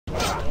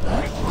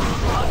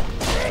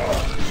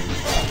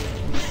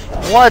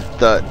What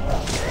the?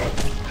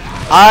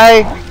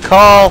 I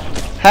call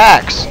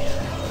hacks.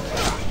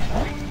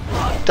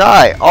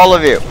 Die, all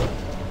of you.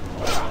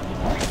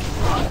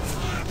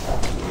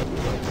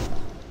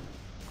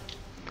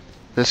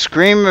 The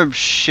Scream of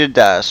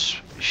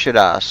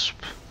Garshasp.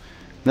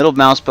 Middle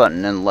mouse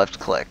button and left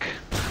click.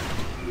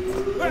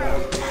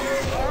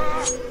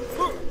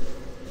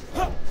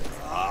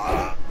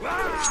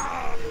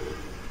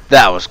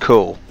 That was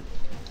cool.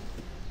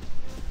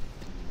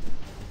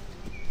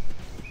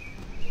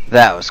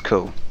 That was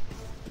cool.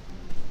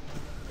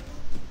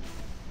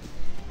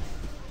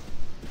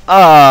 Can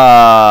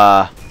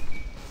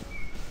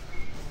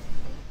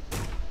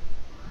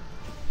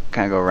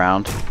I go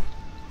around?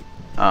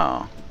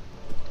 Oh.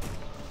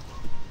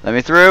 Let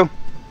me through.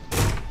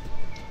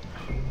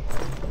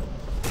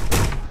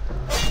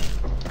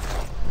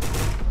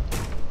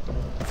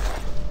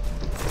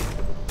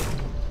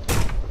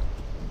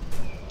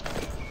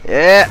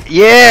 Yeah,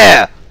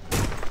 yeah.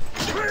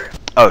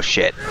 Oh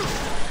shit.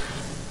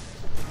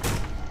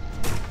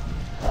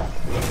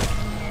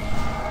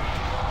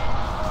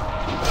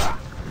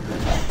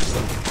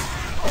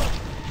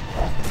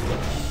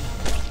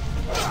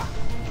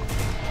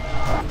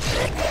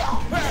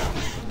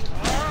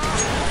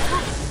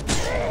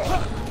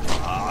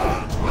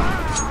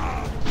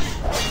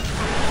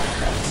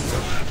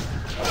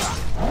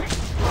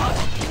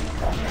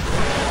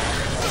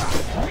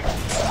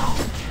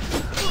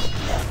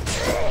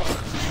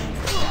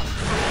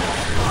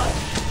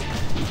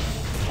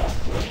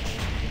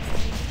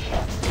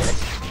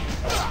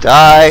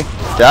 Die,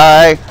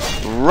 die,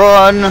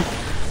 run,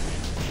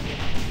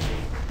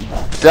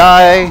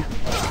 die.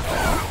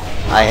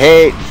 I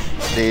hate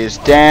these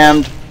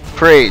damned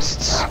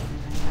priests.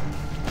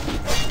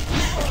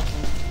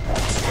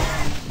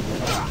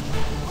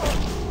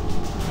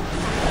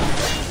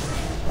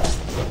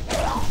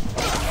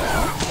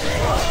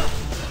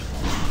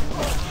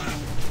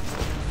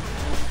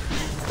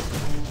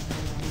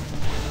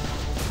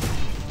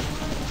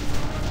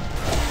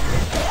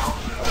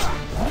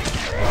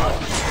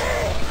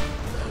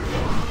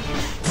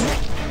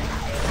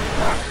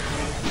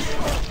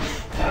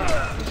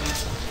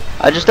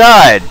 I just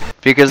died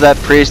because that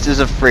priest is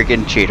a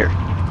freaking cheater.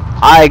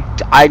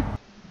 I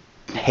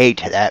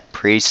hate that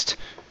priest.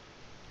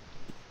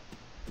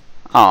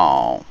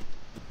 Oh.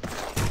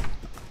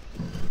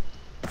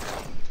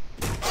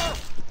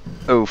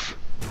 Oof.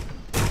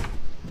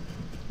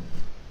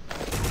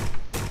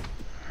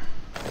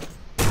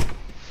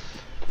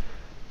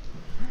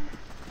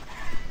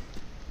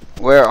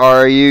 Where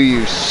are you,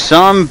 you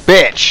some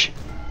bitch?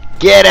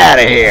 Get out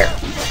of here.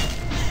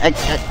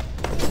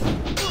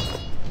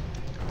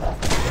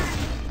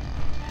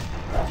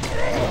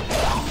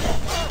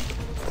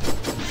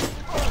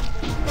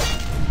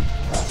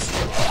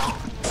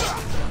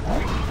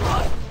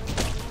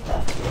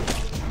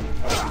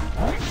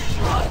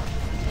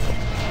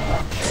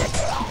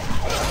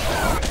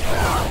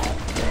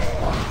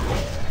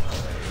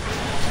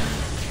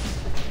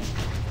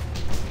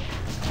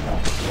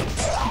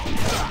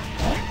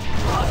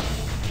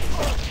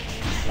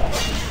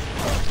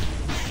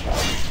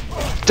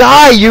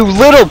 Die, you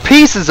little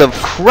pieces of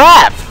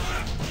crap!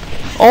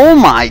 Oh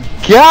my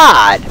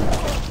god!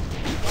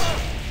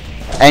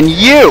 And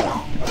you!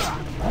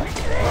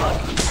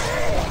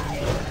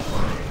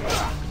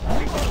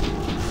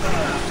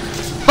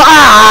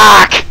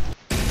 Fuck!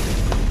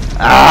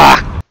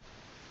 Ah!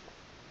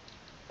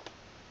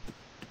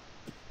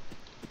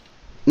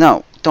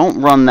 No,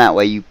 don't run that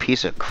way, you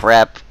piece of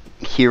crap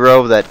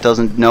hero that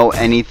doesn't know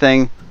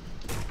anything.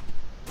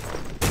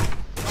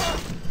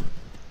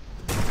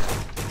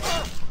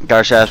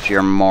 Garshasp,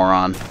 you're a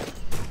moron.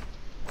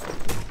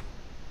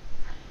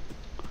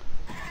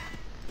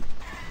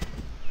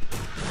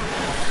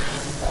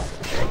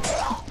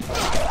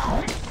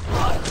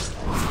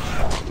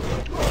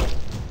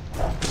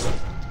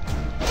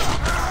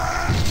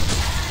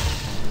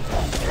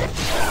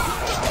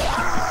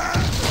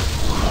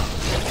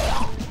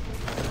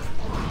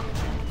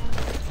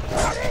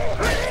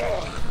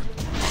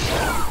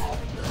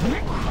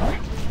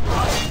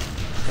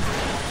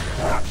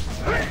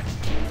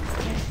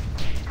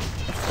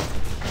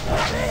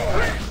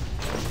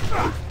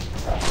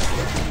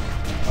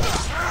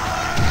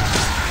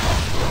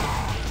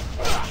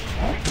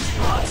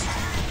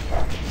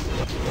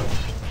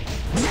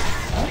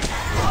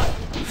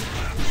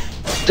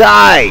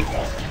 Die!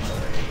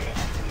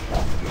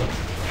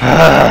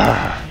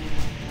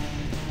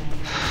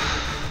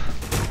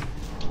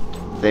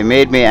 They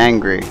made me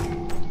angry.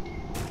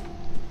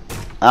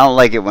 I don't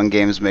like it when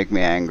games make me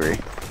angry,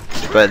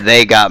 but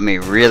they got me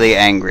really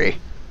angry.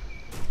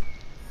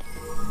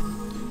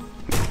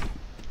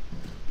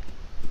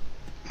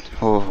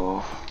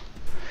 Oh.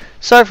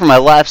 Sorry for my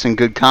lapse in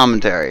good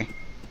commentary,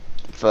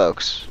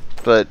 folks,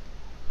 but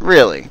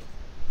really,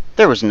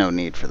 there was no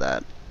need for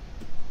that.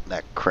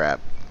 That crap.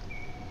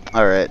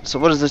 Alright, so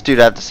what does this dude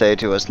have to say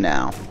to us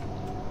now?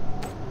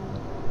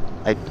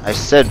 I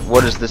said,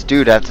 what does this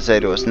dude have to say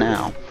to us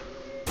now?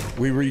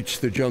 We reached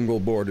the jungle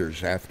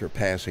borders after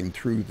passing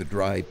through the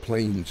dry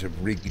plains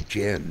of Rig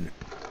Gen.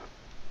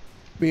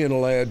 Being a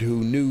lad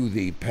who knew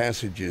the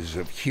passages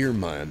of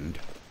Hearmand,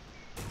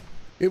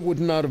 it would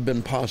not have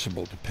been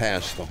possible to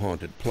pass the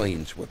haunted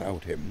plains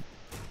without him.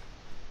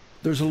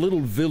 There's a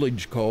little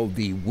village called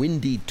the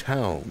Windy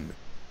Town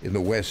in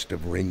the west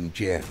of Ring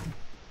Gen.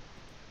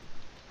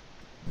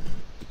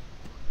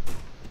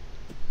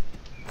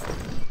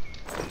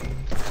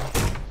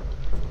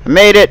 I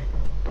made it!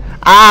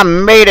 I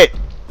made it!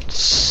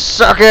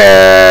 Suck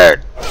it!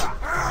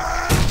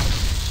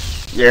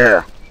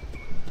 Yeah.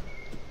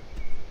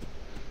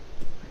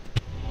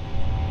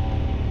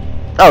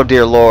 Oh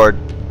dear Lord.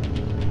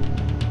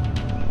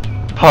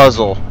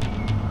 Puzzle.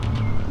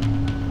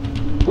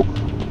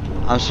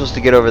 I'm supposed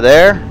to get over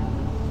there?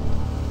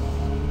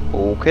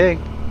 Okay.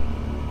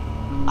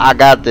 I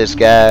got this,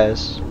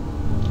 guys.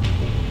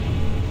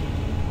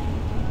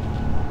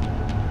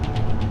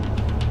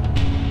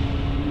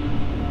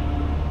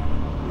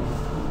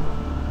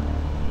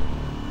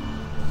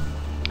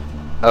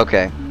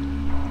 Okay.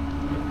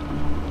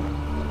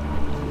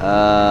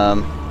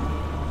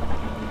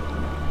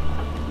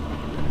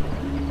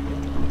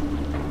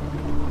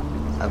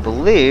 I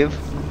believe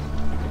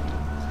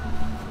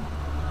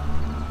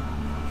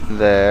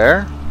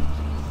there.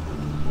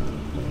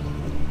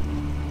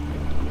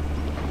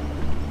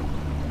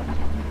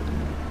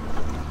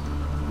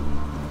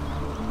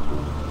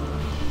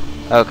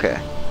 Okay.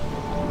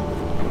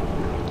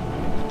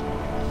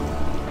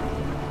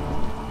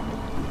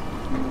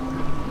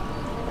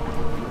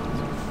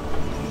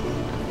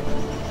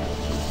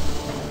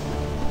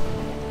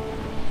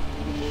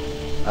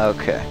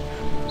 Okay.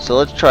 So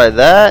let's try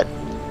that.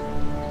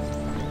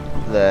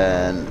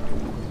 Then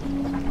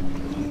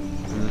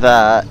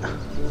that.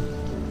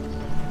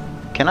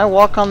 Can I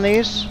walk on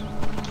these?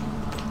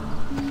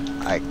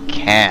 I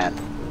can.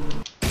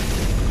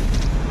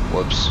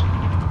 Whoops.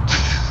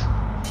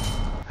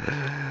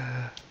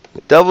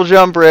 Double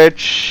jump,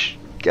 Rich.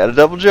 Gotta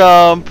double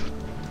jump.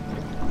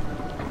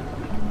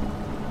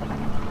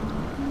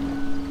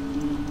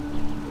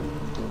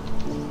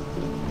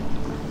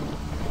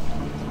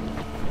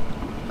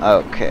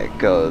 Okay,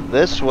 go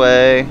this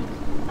way.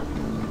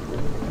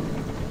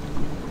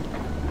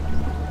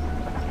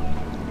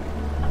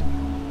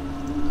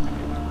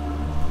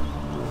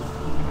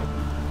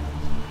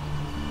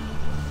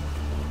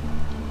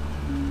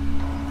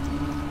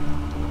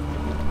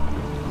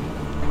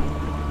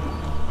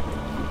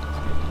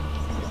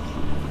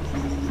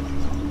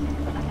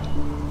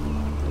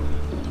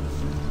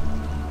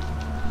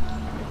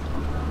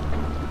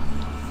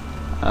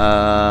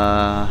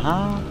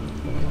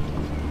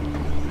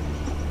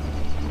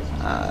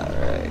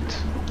 Alright.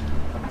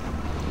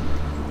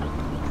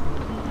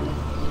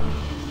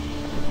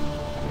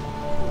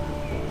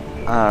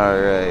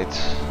 Alright.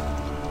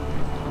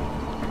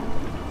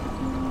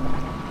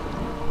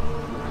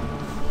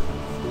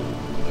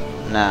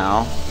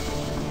 Now,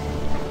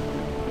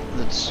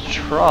 let's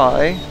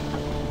try.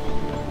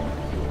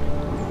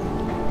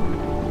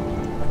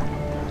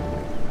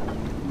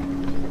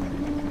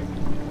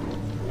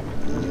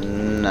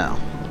 No.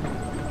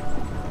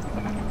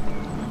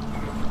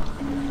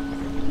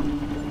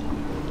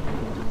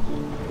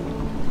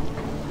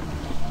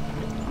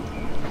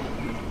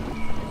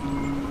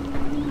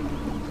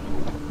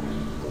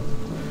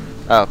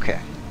 Okay.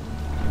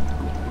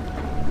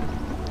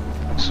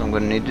 So I'm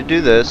going to need to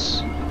do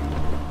this.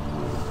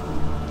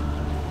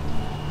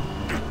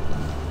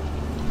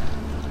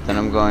 Then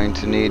I'm going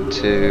to need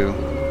to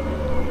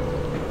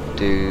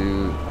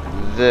do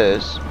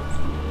this.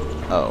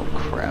 Oh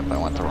crap, I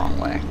went the wrong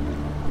way.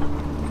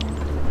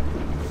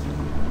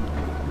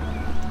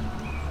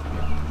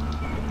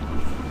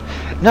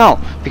 No,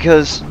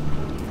 because...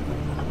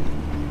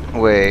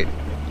 Wait.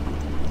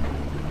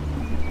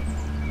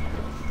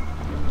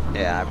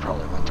 Yeah, I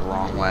probably went the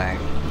wrong way.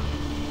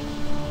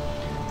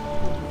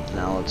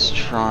 Now let's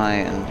try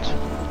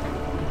and...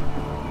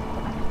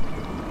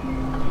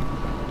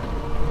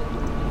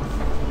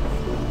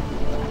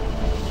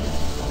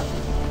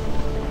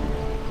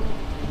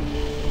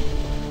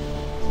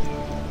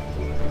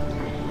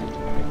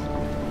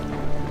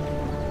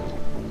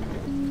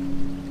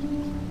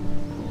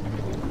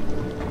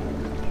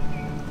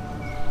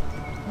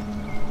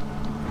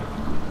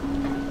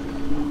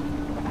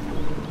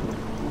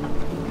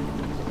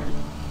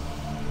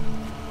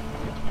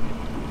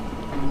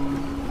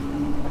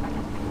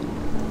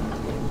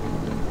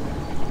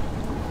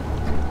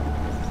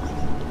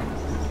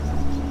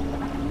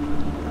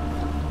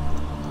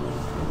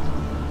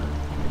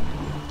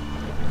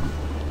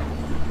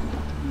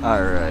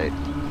 Alright,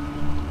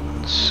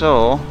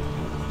 so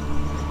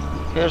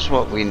here's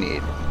what we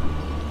need.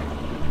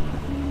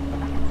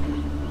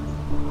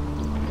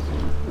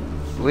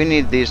 We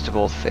need these to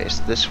both face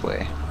this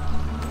way,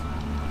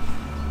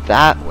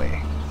 that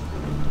way.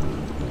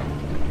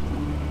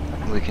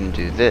 We can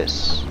do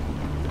this.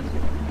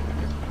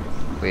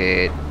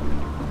 Wait,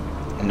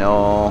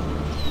 no,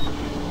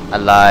 I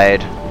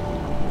lied.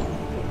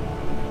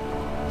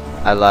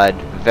 I lied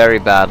very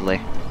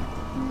badly.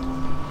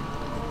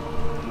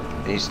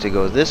 Needs to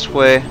go this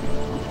way.